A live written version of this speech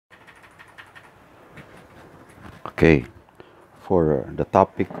Okay, for the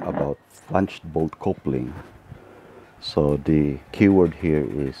topic about flanged bolt coupling, so the keyword here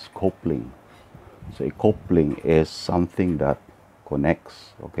is coupling. So a coupling is something that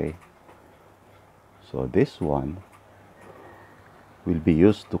connects, okay? So this one will be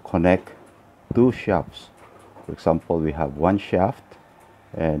used to connect two shafts. For example, we have one shaft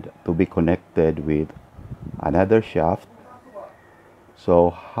and to be connected with another shaft.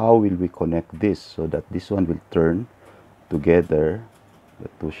 So how will we connect this so that this one will turn together? The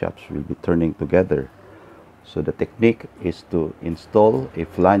two shafts will be turning together. So the technique is to install a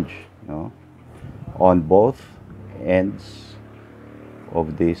flange, on both ends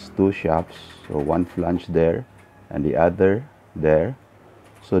of these two shafts. So one flange there and the other there,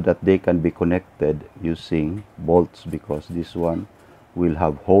 so that they can be connected using bolts, because this one will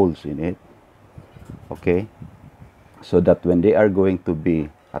have holes in it. Okay, so that when they are going to be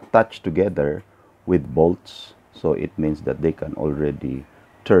attached together with bolts, so it means that they can already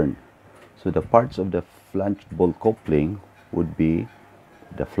turn. So the parts of the flanged bolt coupling would be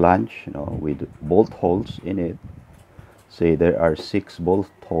the flange, with bolt holes in it. Say there are 6 bolt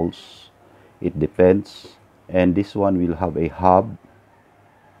holes, it depends, and this one will have a hub,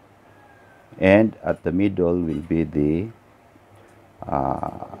 and at the middle will be the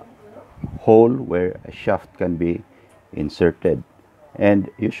hole where a shaft can be inserted. And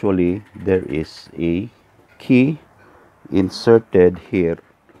usually there is a key inserted here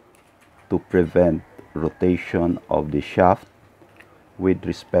to prevent rotation of the shaft with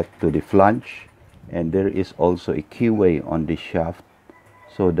respect to the flange, and there is also a keyway on the shaft,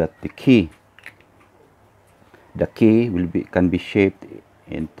 so that the key can be shaped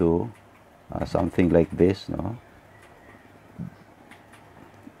into something like this.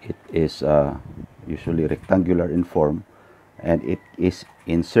 It is usually rectangular in form, and it is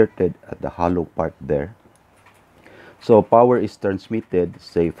inserted at the hollow part there. So power is transmitted,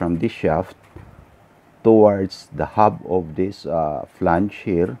 say, from this shaft towards the hub of this flange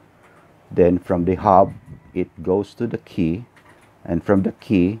here. Then from the hub it goes to the key, and from the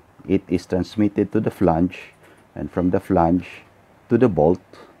key it is transmitted to the flange, and from the flange to the bolt,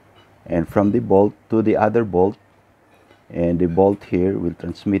 and from the bolt to the other bolt, and the bolt here will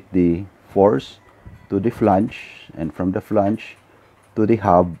transmit the force to the flange, and from the flange to the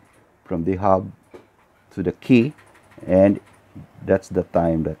hub, from the hub to the key, and that's the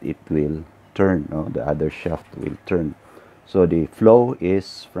time that it will turn. The other shaft will turn. So the flow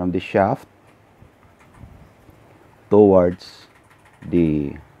is from the shaft towards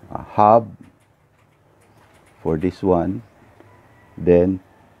the hub for this one, then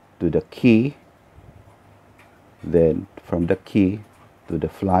to the key, then from the key to the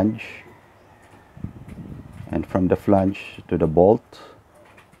flange, and from the flange to the bolt,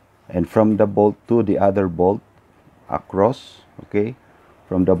 and from the bolt to the other bolt across. Okay,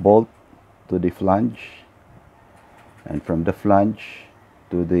 from the bolt to the flange, and from the flange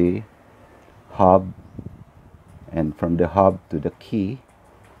to the hub, and from the hub to the key,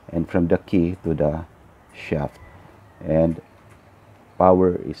 and from the key to the shaft, and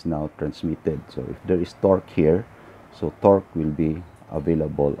power is now transmitted. So if there is torque here, so torque will be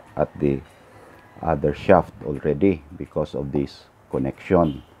available at the other shaft already because of this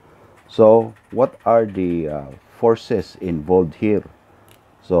connection. So what are the forces involved here?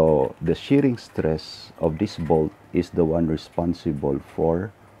 So the shearing stress of this bolt is the one responsible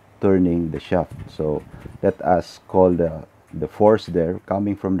for turning the shaft. So let us call the force there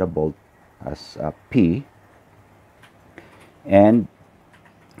coming from the bolt as P, and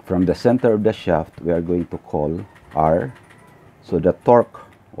from the center of the shaft we are going to call R. So the torque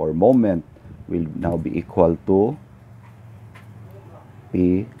or moment will now be equal to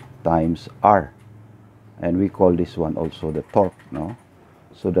P times R, and we call this one also the torque.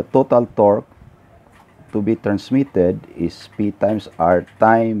 So the total torque to be transmitted is P times R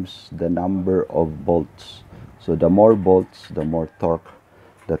times the number of bolts. So the more bolts, the more torque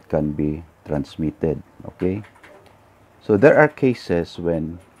that can be transmitted. Okay, so there are cases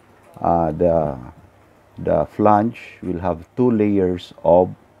when the flange will have 2 layers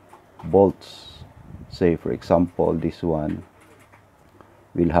of bolts. Say for example this one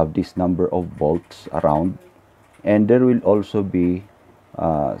will have this number of bolts around, and there will also be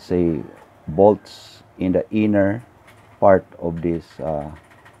say bolts in the inner part of this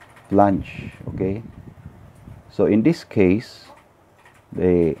flange. Okay, so in this case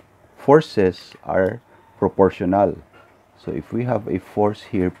the forces are proportional. So if we have a force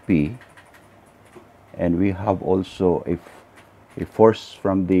here P, and we have also a force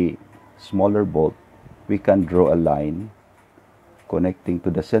from the smaller bolt, we can draw a line connecting to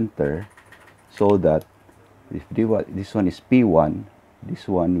the center, so that If this one is P1, this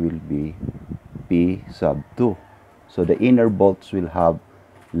one will be P sub 2. So the inner bolts will have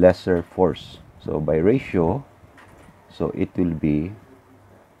lesser force. So by ratio, so it will be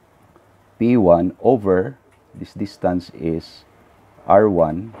P1 over, this distance is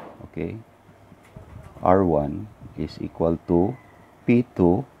R1, okay? R1 is equal to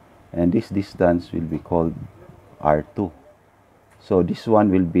P2, and this distance will be called R2. So this one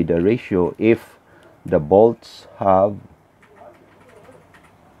will be the ratio if the bolts have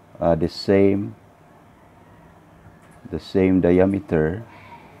the same diameter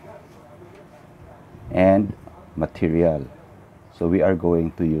and material. So we are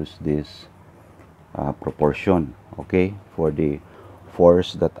going to use this proportion, okay, for the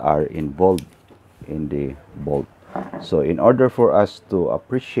force that are involved in the bolt. So in order for us to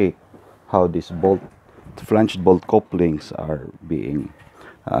appreciate how this flanged bolt couplings are being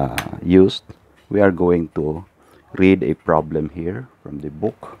used, we are going to read a problem here from the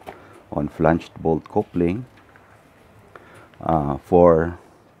book on flanged bolt coupling. For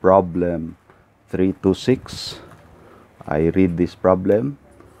problem 326, I read this problem.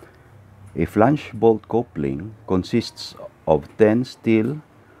 A flanged bolt coupling consists of 10 steel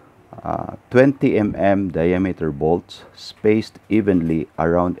 20 mm diameter bolts spaced evenly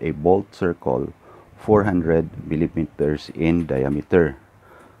around a bolt circle 400 millimeters in diameter.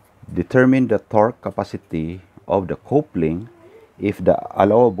 Determine the torque capacity of the coupling if the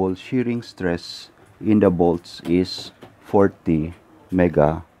allowable shearing stress in the bolts is 40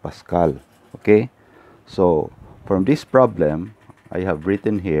 megapascal. Okay, so from this problem, I have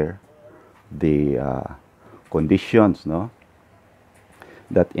written here the conditions, no?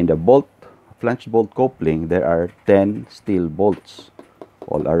 That in the flanged bolt coupling, there are 10 steel bolts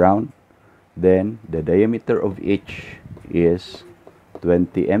all around. Then the diameter of each is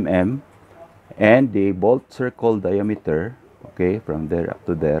 20 mm, and the bolt circle diameter, okay, from there up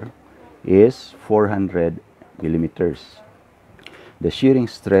to there, is 400 millimeters. The shearing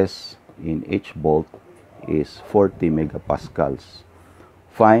stress in each bolt is 40 megapascals.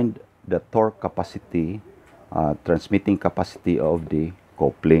 Find the torque capacity, transmitting capacity of the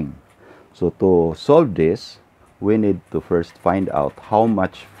coupling. So to solve this, we need to first find out how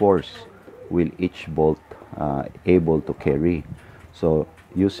much force will each bolt able to carry. So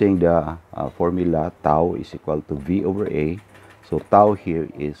using the formula, tau is equal to V over A. So tau here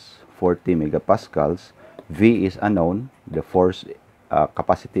is 40 megapascals. V is unknown, the force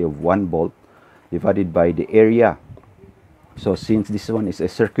capacity of one bolt divided by the area. So since this one is a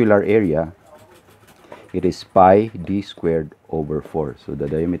circular area, it is pi d squared over 4. So the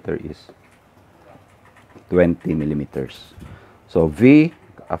diameter is 20 millimeters. So V,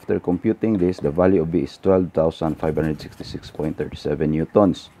 after computing this, the value of V is 12,566.37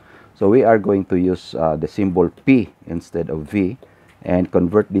 newtons. So we are going to use the symbol P instead of V and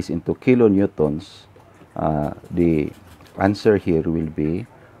convert this into kilonewtons. The answer here will be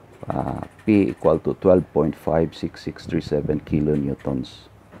P equal to 12.56637 kilonewtons.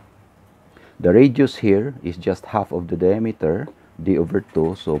 The radius here is just half of the diameter, d over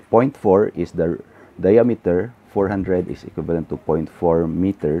 2. So 0.4 is the diameter, 400 is equivalent to 0.4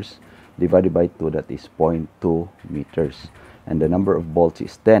 meters, divided by 2, that is 0.2 meters. And the number of bolts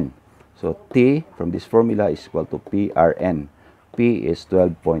is 10. So T from this formula is equal to PRN. P is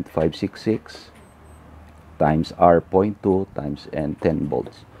 12.566 times R 0.2 times N 10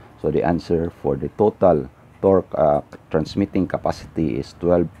 volts. So the answer for the total torque transmitting capacity is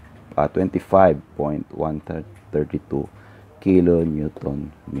 25.132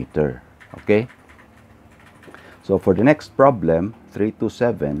 kilonewton meter. Okay. So for the next problem,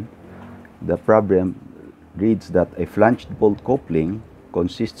 327, the problem reads that a flanged bolt coupling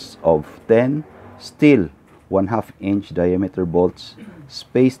consists of 10 steel 1/2 inch diameter bolts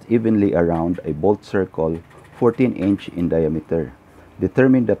spaced evenly around a bolt circle 14 inch in diameter.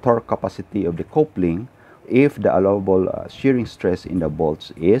 Determine the torque capacity of the coupling if the allowable shearing stress in the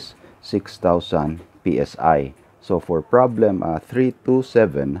bolts is 6,000 psi. So for problem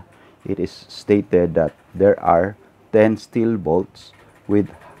 327, it is stated that there are 10 steel bolts with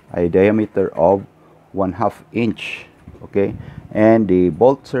a diameter of 1/2 inch, okay, and the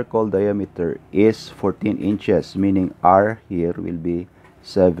bolt circle diameter is 14 inches, meaning R here will be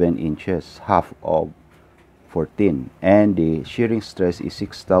 7 inches, half of 14, and the shearing stress is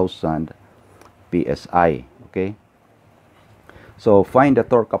 6,000 psi. Okay, so find the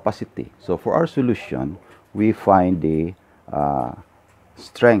torque capacity. So for our solution, we find the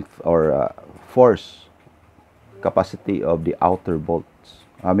strength or force capacity of the outer bolts.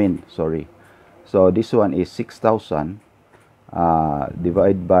 So this one is 6,000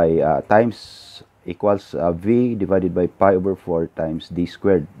 divided by times equals V divided by pi over 4 times D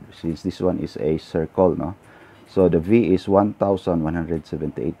squared, since this one is a circle, no? So the V is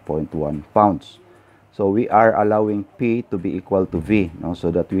 1,178.1 pounds. So we are allowing P to be equal to V, no? So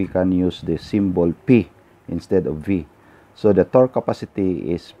that we can use the symbol P instead of V. So the torque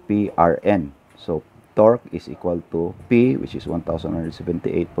capacity is PRN. So torque is equal to P, which is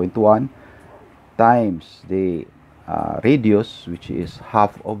 1,178.1, times the radius, which is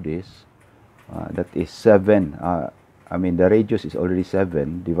half of this, that is 7. I mean, the radius is already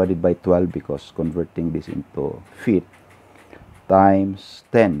 7, divided by 12 because converting this into feet, times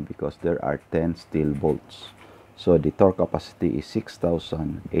 10 because there are 10 steel bolts. So the torque capacity is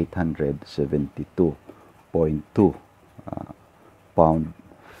 6,872.2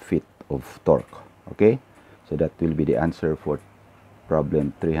 pound-feet of torque. Okay, so that will be the answer for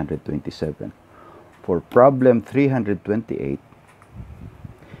problem 327. For problem 328,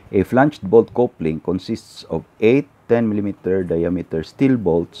 a flanged bolt coupling consists of 8 10mm diameter steel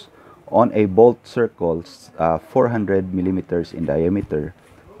bolts on a bolt circle 400 mm in diameter,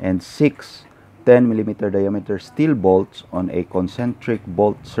 and 6 10mm diameter steel bolts on a concentric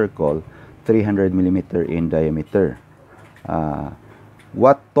bolt circle 300 mm in diameter.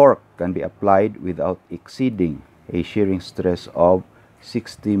 What torque can be applied without exceeding a shearing stress of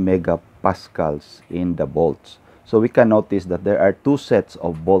 60 megapascals in the bolts? So we can notice that there are two sets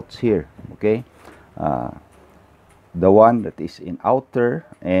of bolts here, okay? The one that is in outer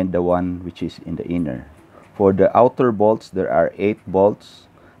and the one which is in the inner. For the outer bolts, there are 8 bolts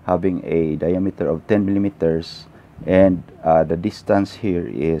having a diameter of 10 millimeters, and the distance here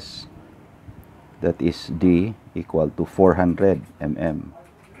is, that is D, equal to 400 mm.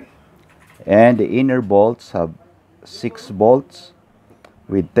 And the inner bolts have 6 bolts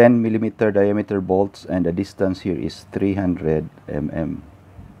with 10 millimeter diameter bolts, and the distance here is 300 mm.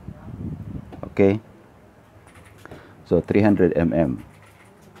 Okay, so 300 mm.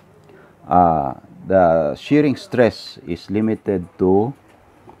 The shearing stress is limited to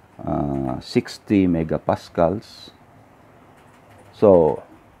 60 megapascals. So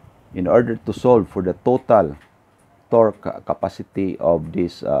in order to solve for the total torque capacity of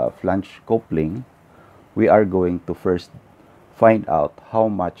this flange coupling, we are going to first find out how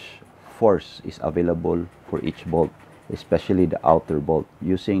much force is available for each bolt, especially the outer bolt.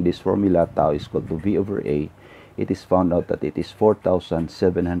 Using this formula, tau is equal to V over A, it is found out that it is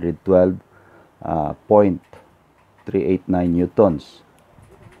 4,712.389 newtons.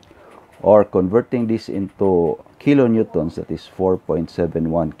 Or converting this into kilonewtons, that is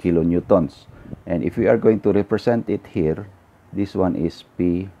 4.71 kilonewtons. And if we are going to represent it here, this one is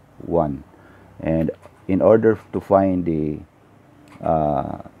P1. And in order to find the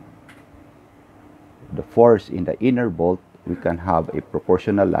force in the inner bolt, we can have a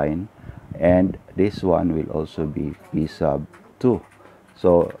proportional line, and this one will also be P sub 2.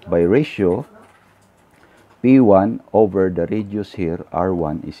 So by ratio, P1 over the radius here,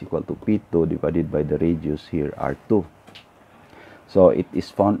 R1, is equal to P2 divided by the radius here, R2. So it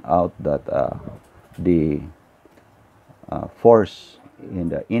is found out that the force in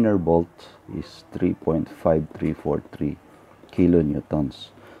the inner bolt is 3.5343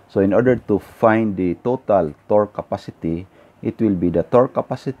 kilonewtons. So in order to find the total torque capacity, it will be the torque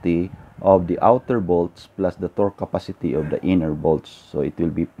capacity of the outer bolts plus the torque capacity of the inner bolts. So it will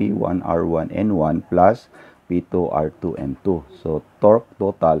be P1 R1 N1 plus P2 R2 N2. So torque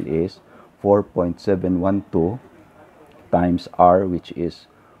total is 4.712 times R, which is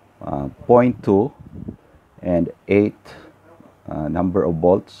 0.2, and 8 number of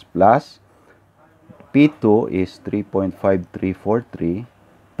bolts, plus P2 is 3.5343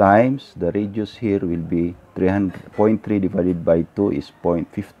 times the radius here will be 0.3 divided by 2 is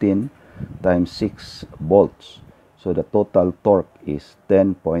 0.15 times 6 volts. So the total torque is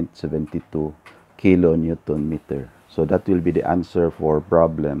 10.72 kilonewton meter. So that will be the answer for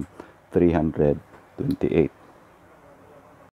problem 328.